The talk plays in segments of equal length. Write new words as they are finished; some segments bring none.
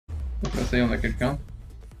Donc là, ça y est, on a quelqu'un.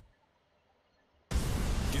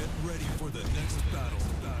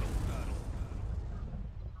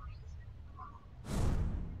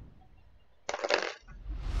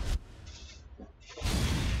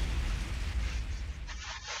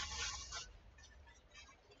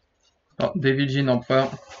 Oh, David Jean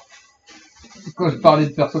Empereur. Quand je parlais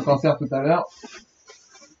de perso cancer tout à l'heure,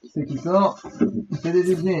 c'est qui sort? C'est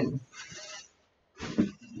David Jean.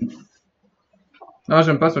 Non,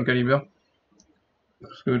 j'aime pas sur le calibre.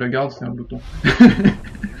 Parce que la garde, c'est un bouton.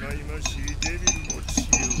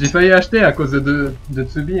 J'ai failli acheter à cause de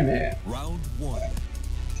Tsubi, mais...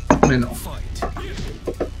 Mais non.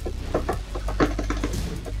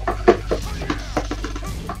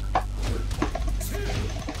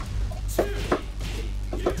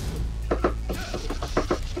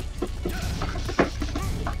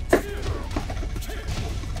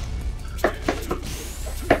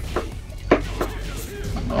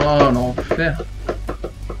 Oh l'enfer.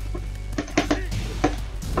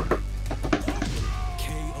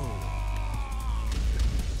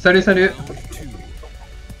 Salut, salut.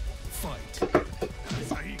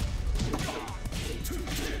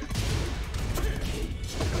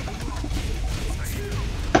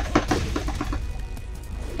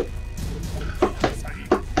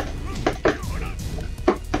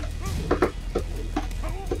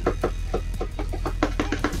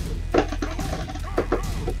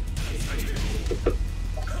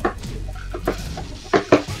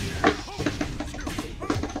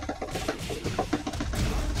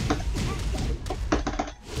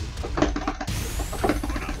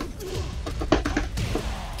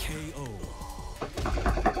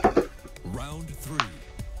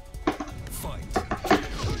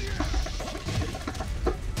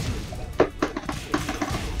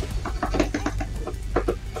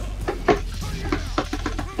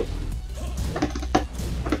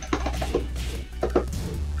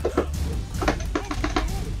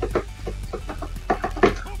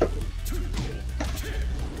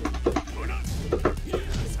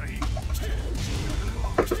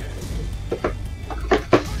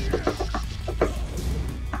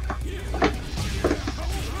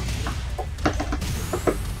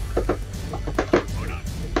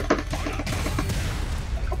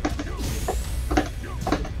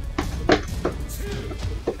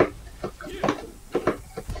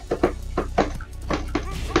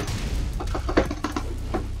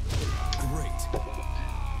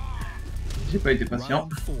 J'ai pas été patient.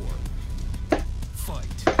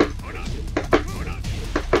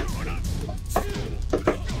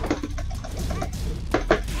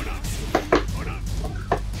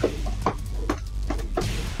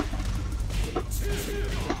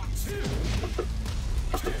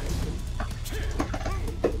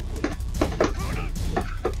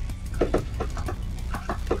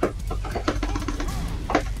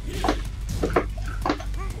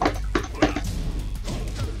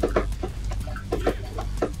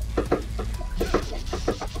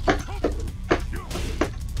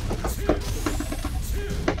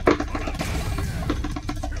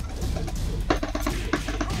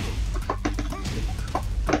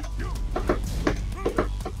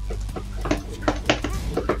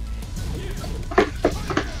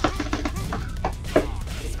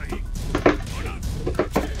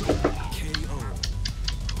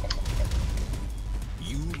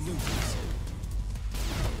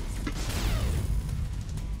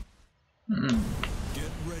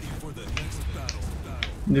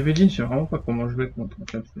 David Jean, je sais vraiment pas comment jouer contre. En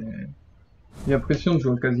fait, il y a pression de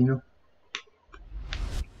jouer au casino.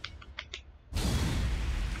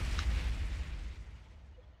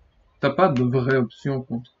 T'as pas de vraie option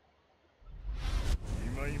contre.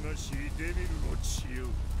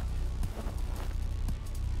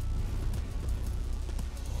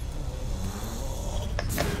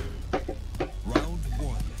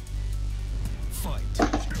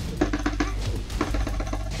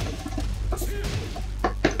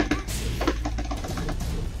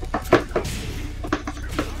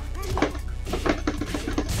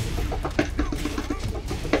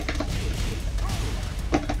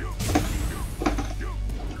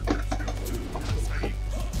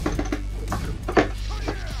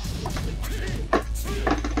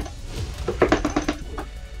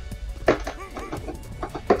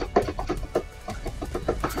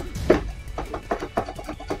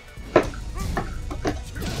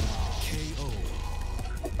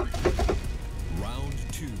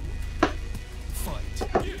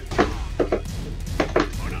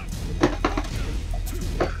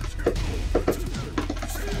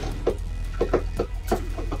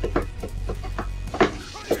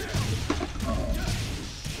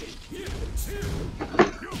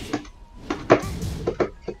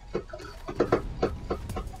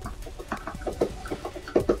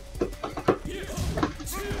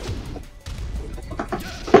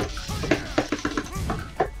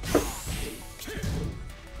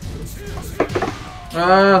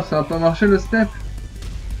 Ah, ça a pas marché le step.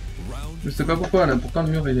 Je sais pas pourquoi, là, pourtant le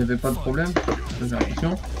mur il avait pas de problème. J'ai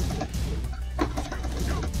l'impression.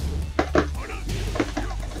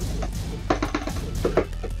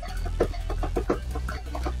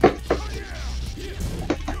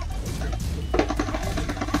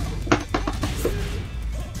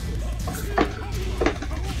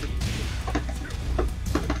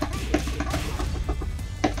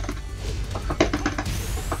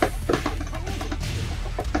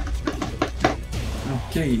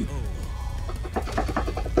 Ok.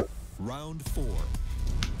 Round 4.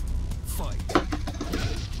 Fight.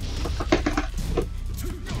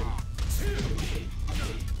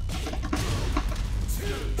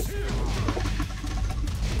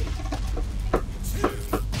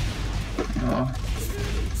 Ah.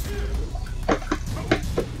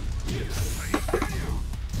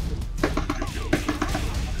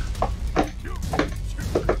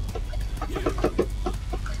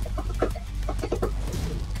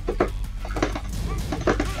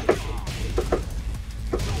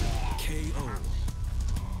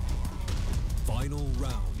 Final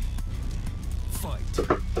round. Fight.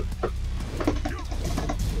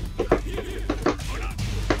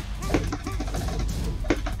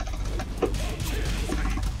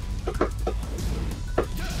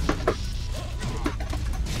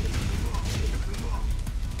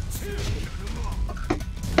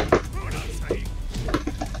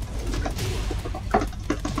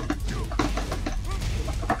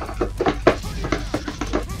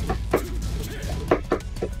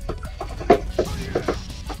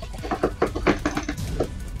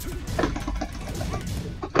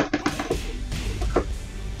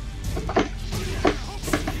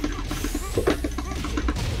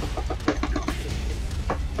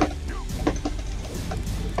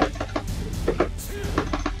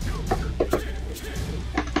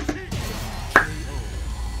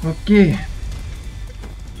 Ok.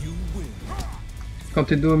 Quand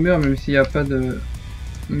t'es dos au mur, même s'il n'y a pas de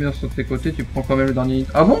mur sur tes côtés, tu prends quand même le dernier hit.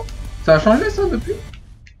 Ah bon? Ça a changé ça depuis?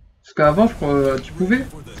 Parce qu'avant, je crois, tu pouvais.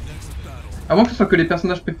 Avant que ce soit que les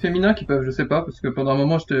personnages féminins qui peuvent, je sais pas, parce que pendant un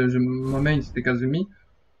moment, mon main c'était Kazumi.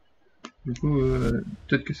 Du coup,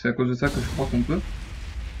 peut-être que c'est à cause de ça que je crois qu'on peut.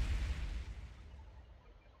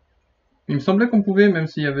 Il me semblait qu'on pouvait, même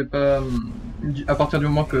s'il n'y avait pas... à partir du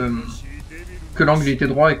moment que l'angle était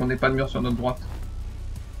droit et qu'on n'ait pas de mur sur notre droite.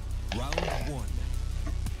 Round 1.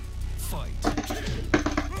 Fight.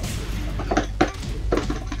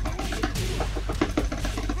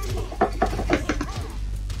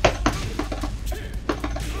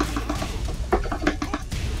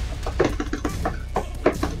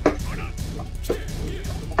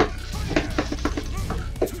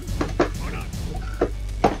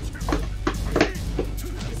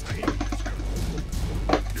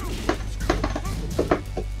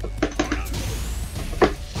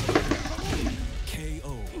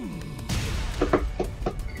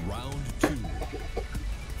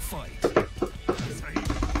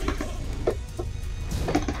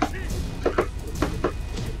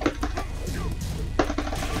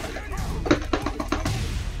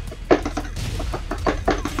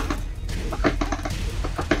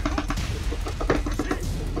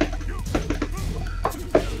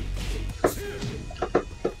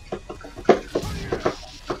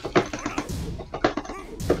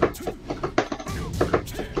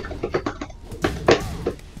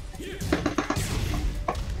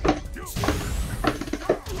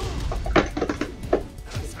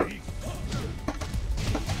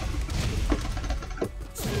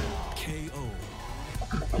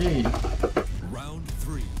 Okay. Round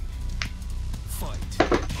 3. Fight.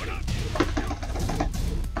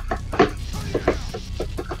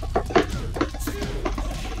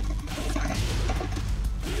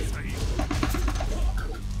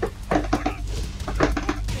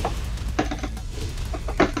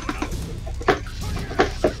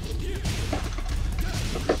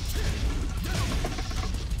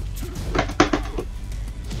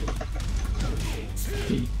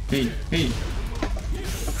 Hey.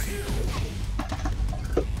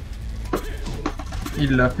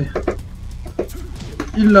 Il l'a fait.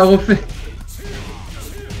 Il l'a refait.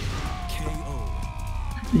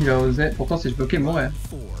 Il a osé. Pourtant, si je bloquais, mourir.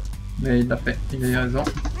 Mais il l'a fait. Il a eu raison.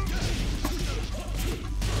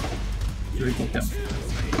 Je lui confirme.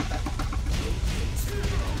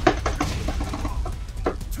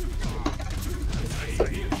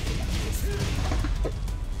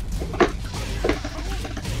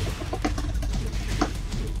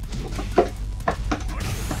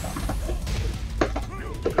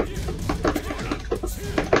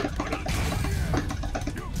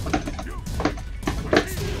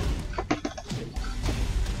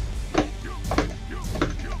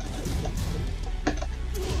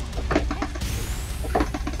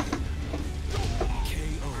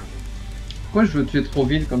 Pourquoi je veux tuer trop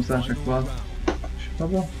vite comme ça à chaque fois? Je sais pas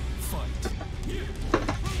bon.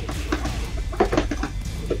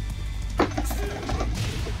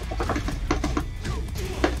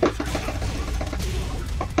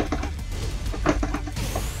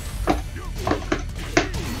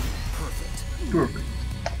 Perfect.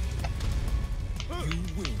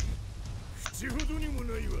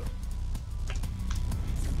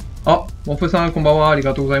 Ah, bon feuさん、こんばんは。あり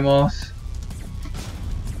がとうございます。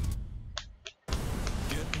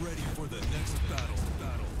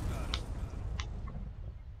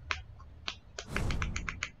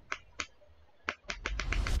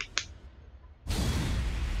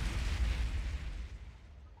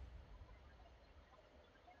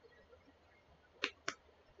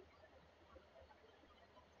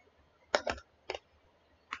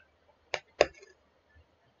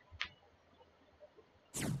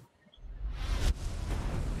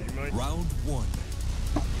Round 1.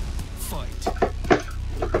 Fight.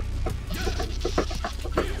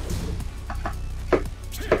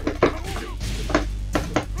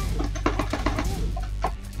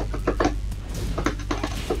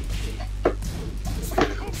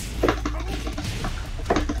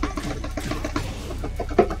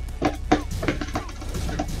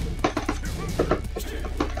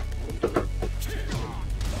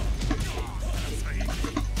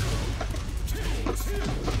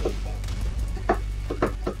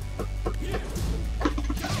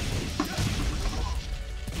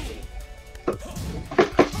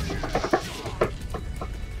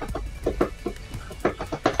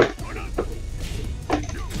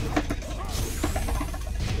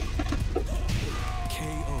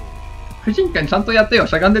 KO. 不信感ちゃんとやってよ。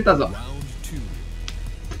しゃがんでたぞ。 Round 2.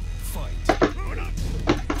 Fight.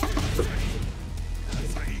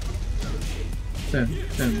 うんうん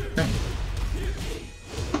うん。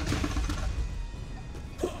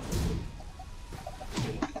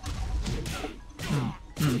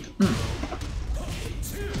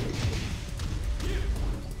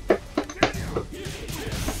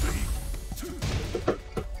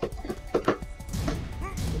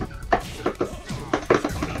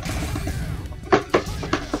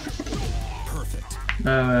Perfect.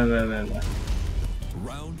 Ouais.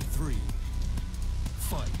 Round 3.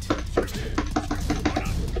 Fight.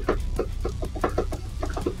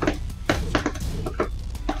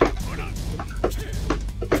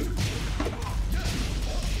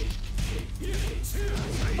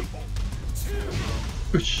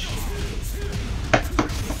 Yoし。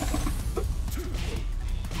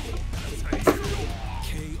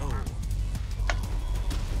KO.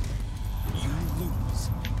 You lose.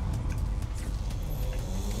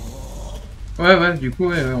 Ouais, du coup,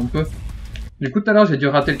 ouais, on peut. Du coup, tout à l'heure, j'ai dû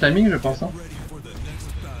rater le timing, je pense. Hein. Ready for the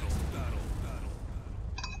next battle.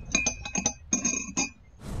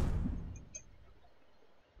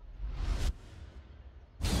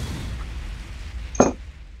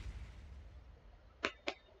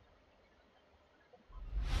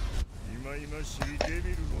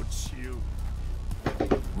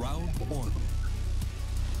 Round 1.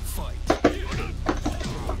 Fight.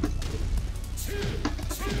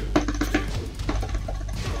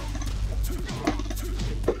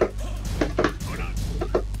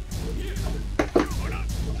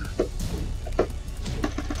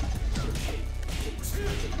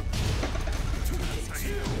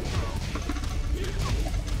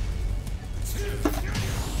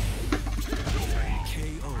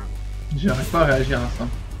 KO. J'arrive pas à réagir à ça.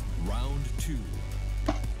 Round 2.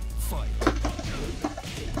 Fight.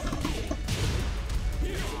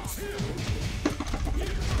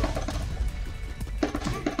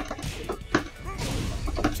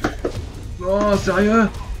 Oh, sérieux?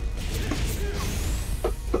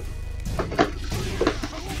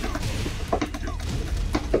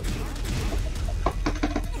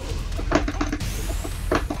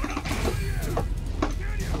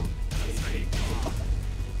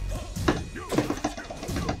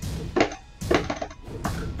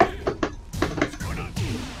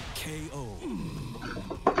 KO.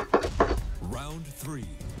 Round 3.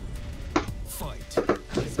 Fight.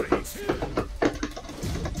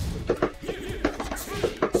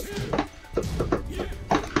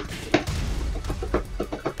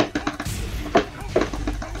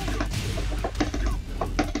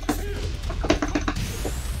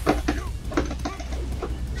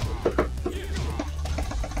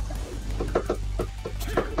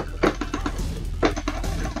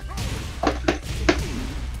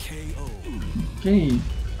 KO. Ok.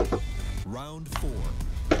 Round 4.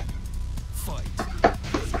 Fight.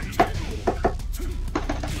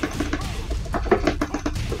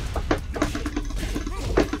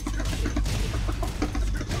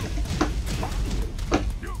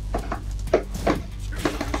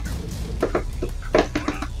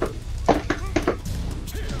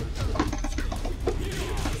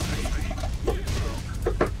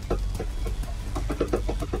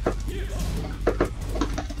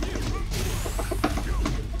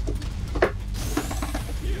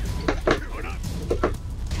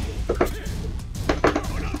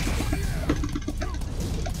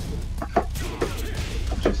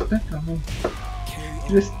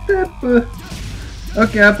 Je step.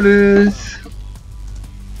 Ok, à plus.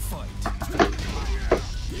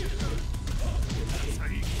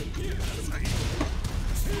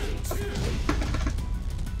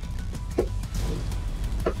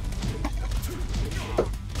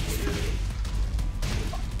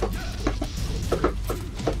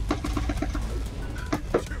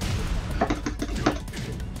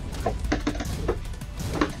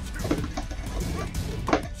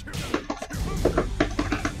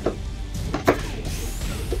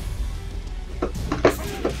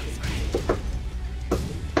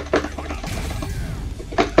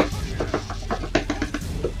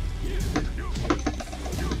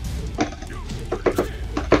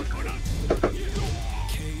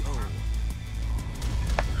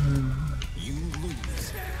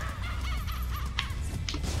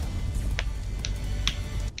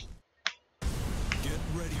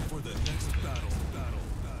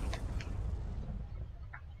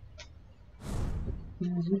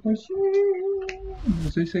難しい。む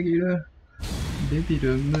ずいすぎる。デビ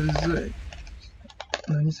ルむず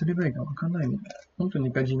い。何すればいいかわかんないもん。ほんと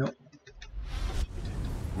にガジの。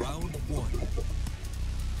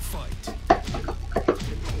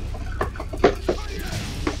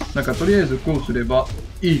なんかとりあえずこうすれば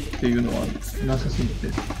いいっていうのはなさすぎて。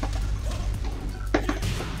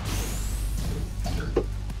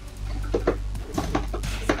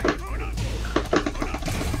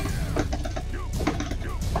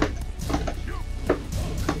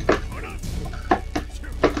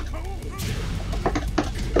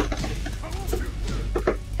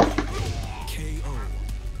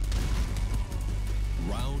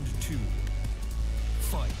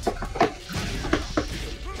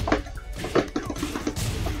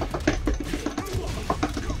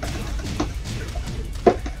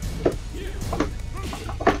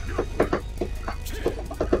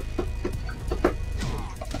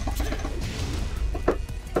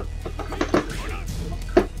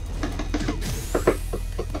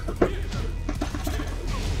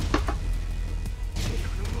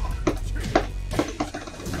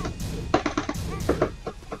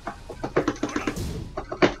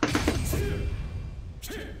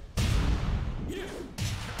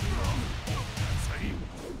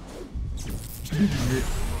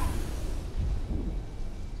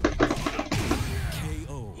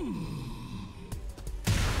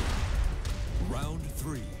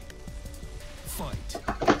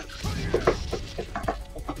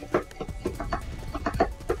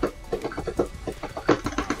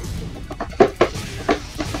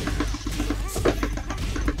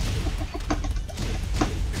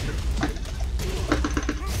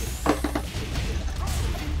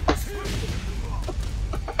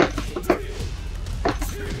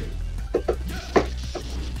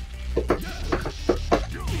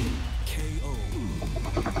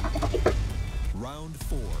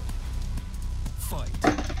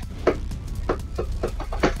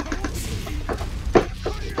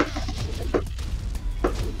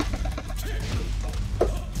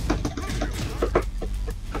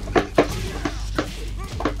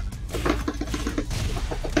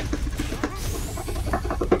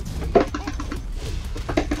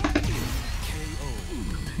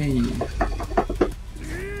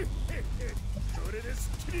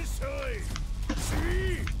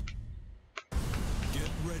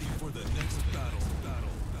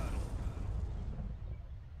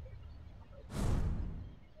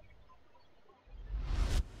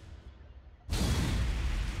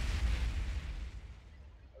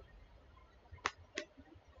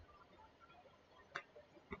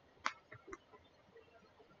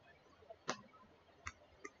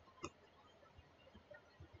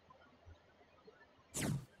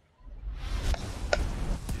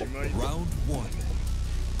Round one.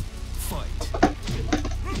 Fight.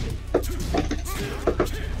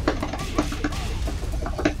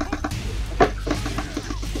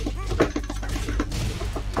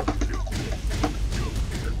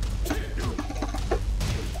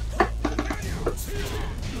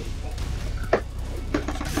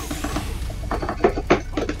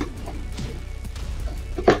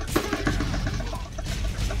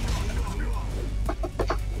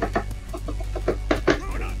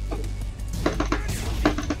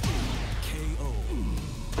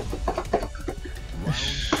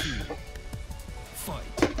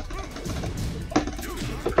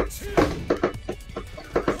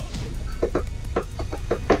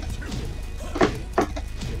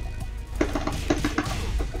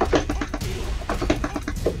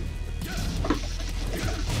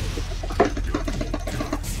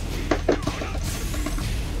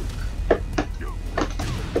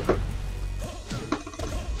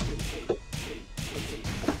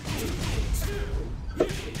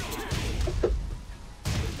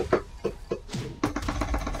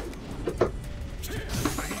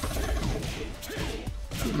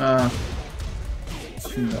 Ah.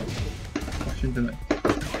 Profite de mettre.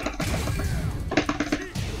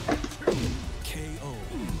 KO.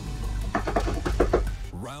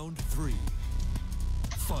 Round 3.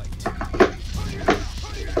 Fight.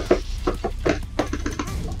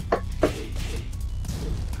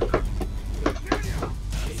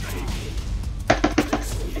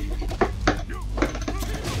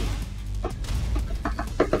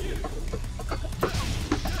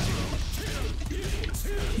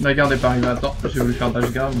 La garde est pas arrivée à temps. J'ai voulu faire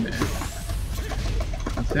dash guard, mais.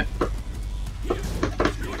 Assez.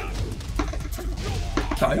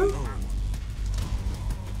 Sérieux?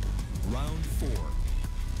 Round 4.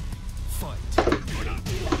 Fight.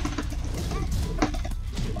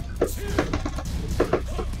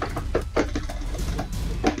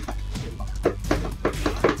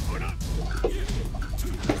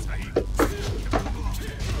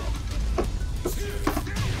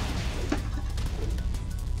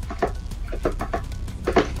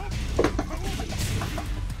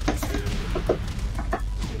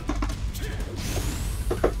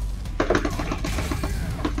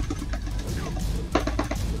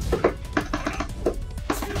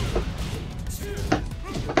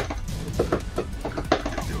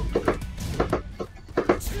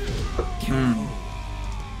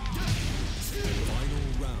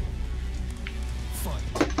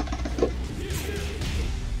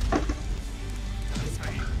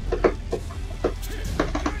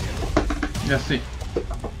 Merci.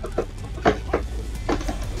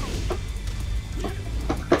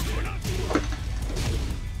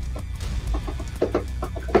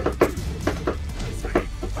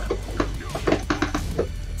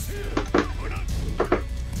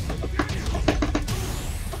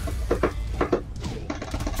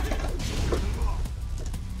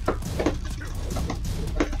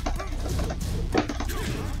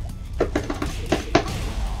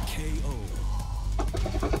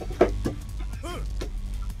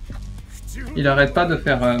 Il arrête pas de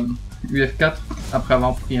faire UF4 après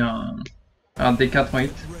avoir pris un D4 en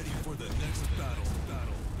hit.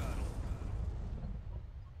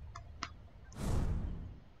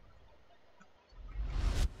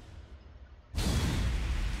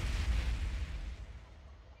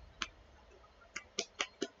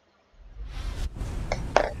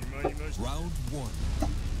 Round 1.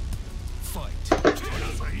 Fight.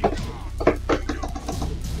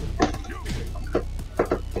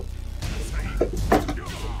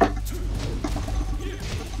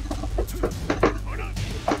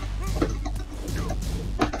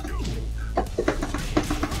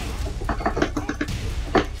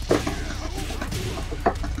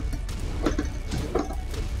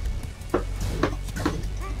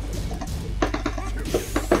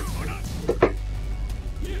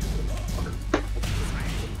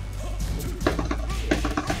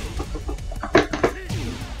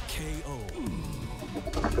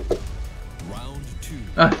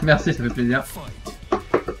 Ah, merci, ça fait plaisir.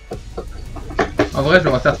 En vrai, je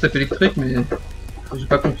devrais faire step électrique, mais j'ai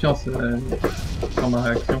pas confiance dans ma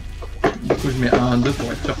réaction. Du coup, je mets 1-2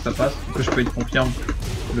 pour être sûr que ça passe. Du coup, je peux être confirme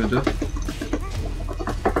le 2.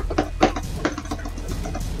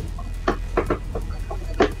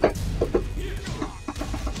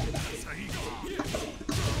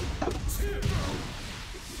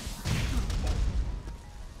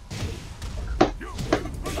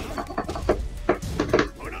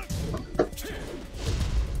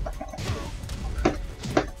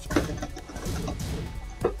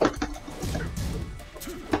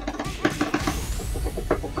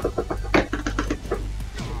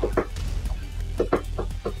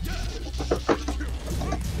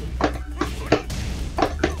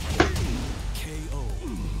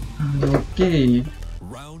 Ok.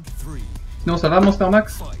 Sinon ça va Monster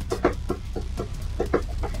Max?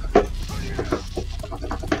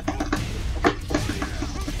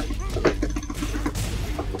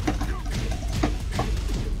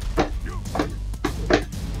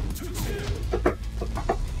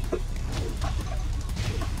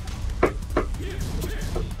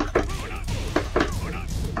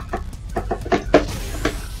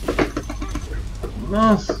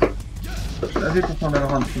 Mince, je l'avais pour prendre la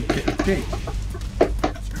run. Ok, ok.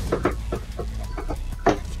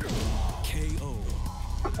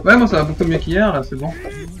 Ouais, moi ça va beaucoup mieux qu'hier, là c'est bon.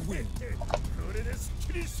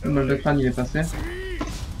 Le mal de crâne il est passé.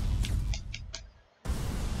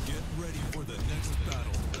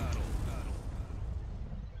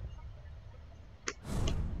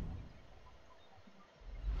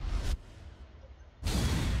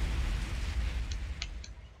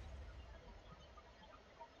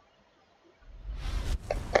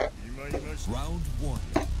 Round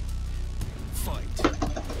 1. Fight.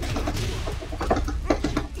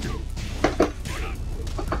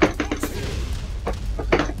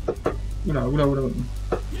 Oula, oula, oula.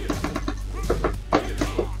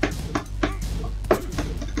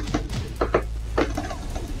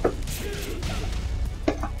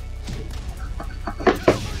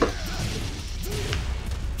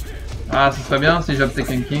 Ah, ça serait bien si j'avais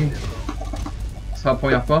Tekken King. Ce sera la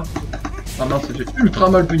première fois. Ah mince, j'ai ultra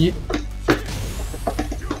mal puni.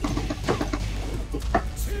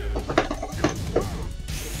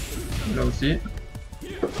 Là aussi.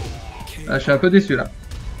 Ah, je suis un peu déçu là.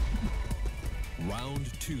 Round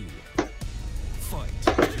 2. Fight.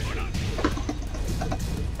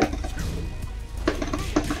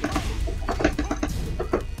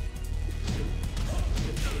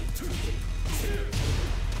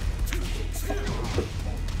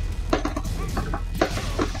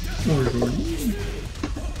 Oh, joli.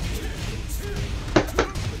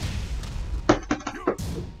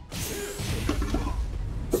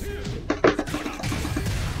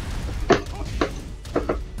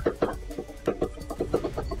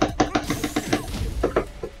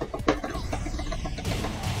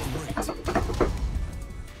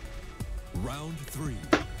 Round 3.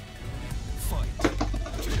 Fight.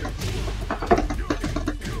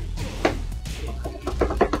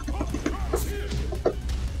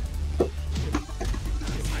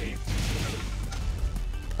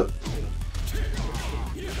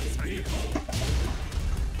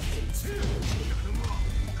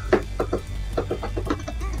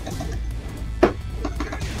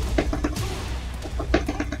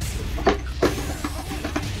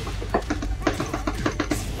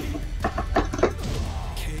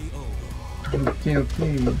 Ok, ok.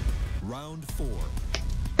 Round 4.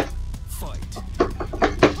 Fight.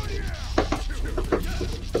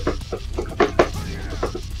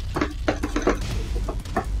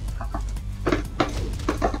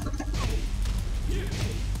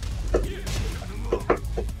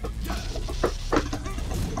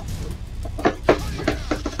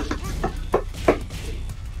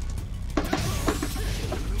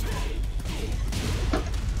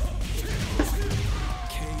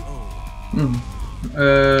 Hmm.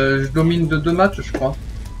 Je domine de 2 matchs, je crois.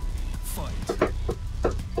 Fight.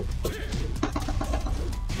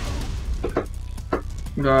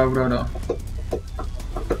 Oula, oula, oula.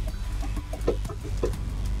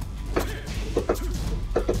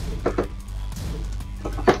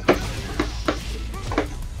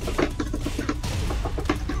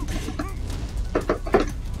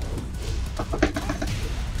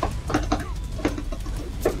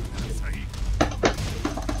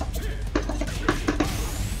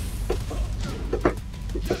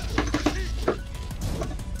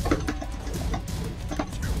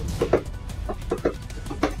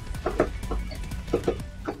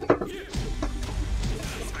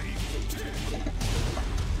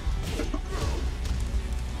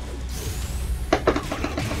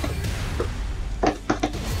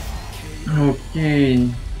 Ok. You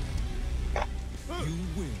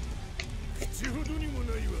win.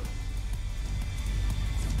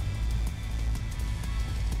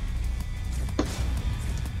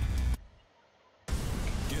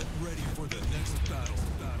 Get ready for the next battle.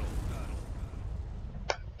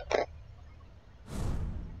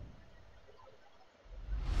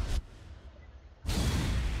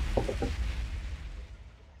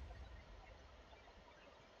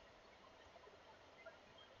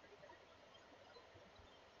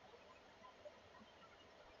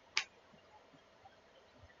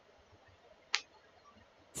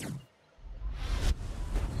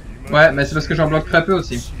 Ouais, mais c'est parce que j'en bloque très peu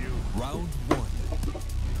aussi. Round 1.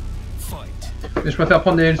 Fight. Mais je préfère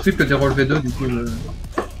prendre des L-sweep que des relevés 2, du coup,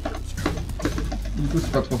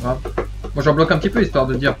 c'est pas trop grave. Bon, j'en bloque un petit peu histoire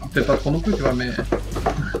de dire, peut-être pas trop non plus, tu vois, mais.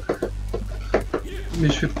 Mais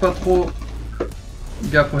je fais pas trop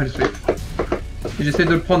gaffe au L-sweep. Et j'essaie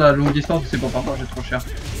de le prendre à longue distance, c'est bon, parfois j'ai trop cher.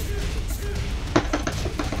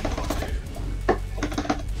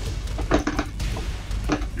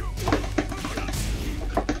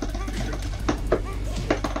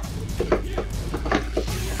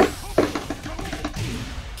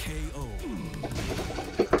 KO.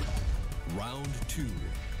 Round 2.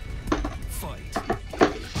 Fight.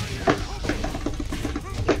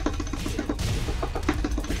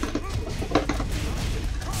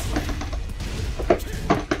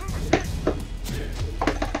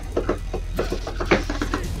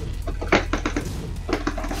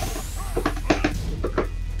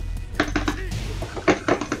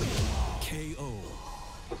 KO.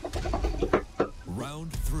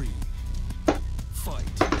 Round 3.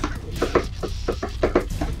 Fight.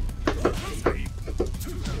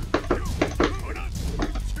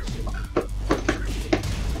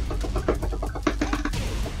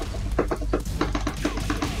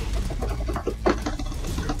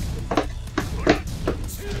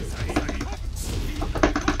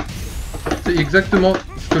 C'est exactement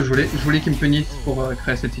ce que je voulais. Je voulais qu'ils me punissent pour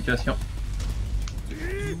créer cette situation.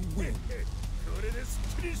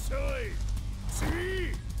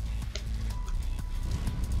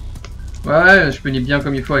 Ouais, je punis bien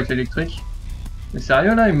comme il faut avec l'électrique. Mais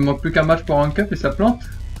sérieux là, il me manque plus qu'un match pour un cup et ça plante.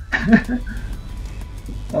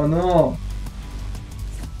 Oh non.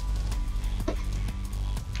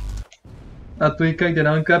 あと1回で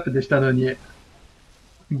ランクアップでしたのに、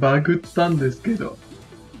バグったんですけど、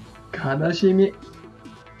悲しみ。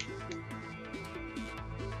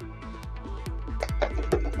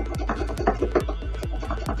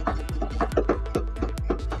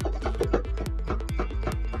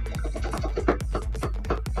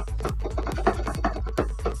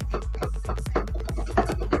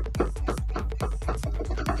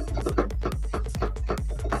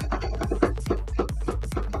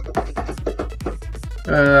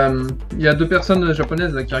Il y a 2 personnes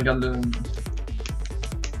japonaises qui regardent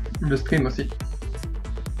le stream aussi.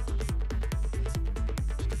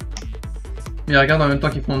 Mais ils regardent en même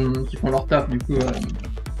temps qu'ils font leur taf, du coup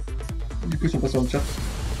ils sont pas sur le chat.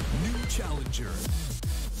 New challenger.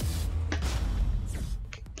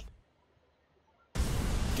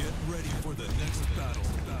 Get ready for the next battle.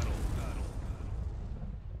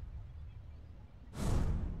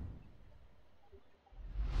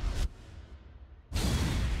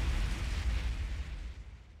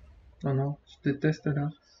 Oh non, je déteste là.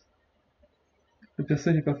 Le perso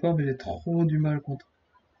il est pas fort mais j'ai trop du mal contre.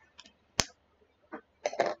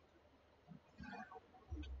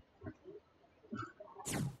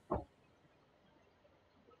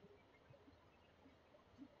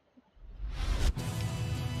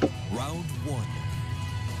 Round 1.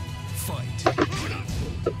 Fight.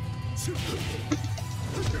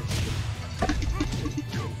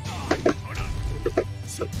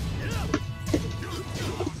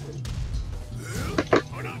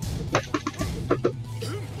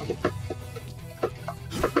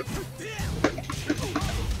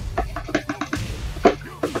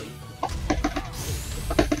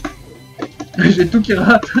 J'ai tout qui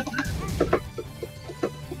rate.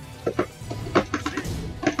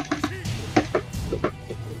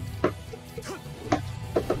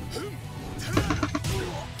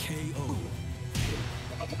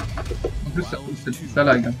 En plus ça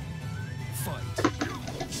lag. Hein.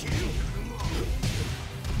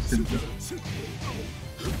 C'est le pire.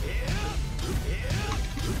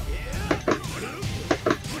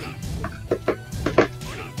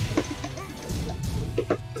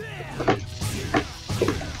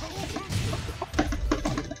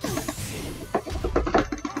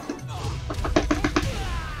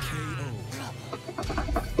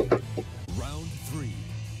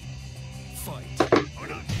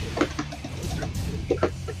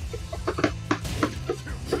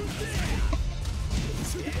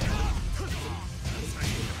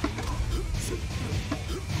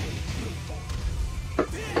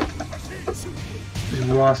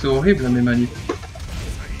 C'est horrible mes manipes.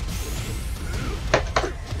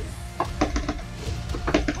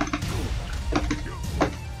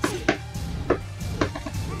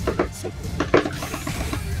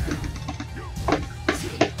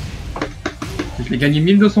 Je l'ai gagné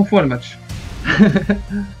 1200 fois le match.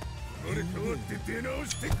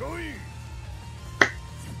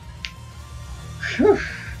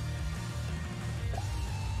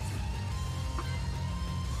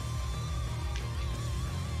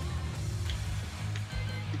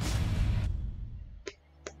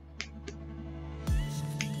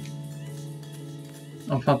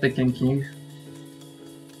 Enfin Tekken King.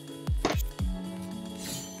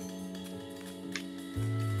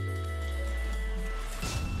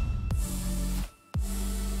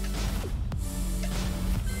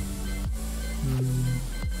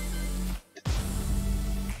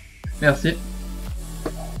 Merci.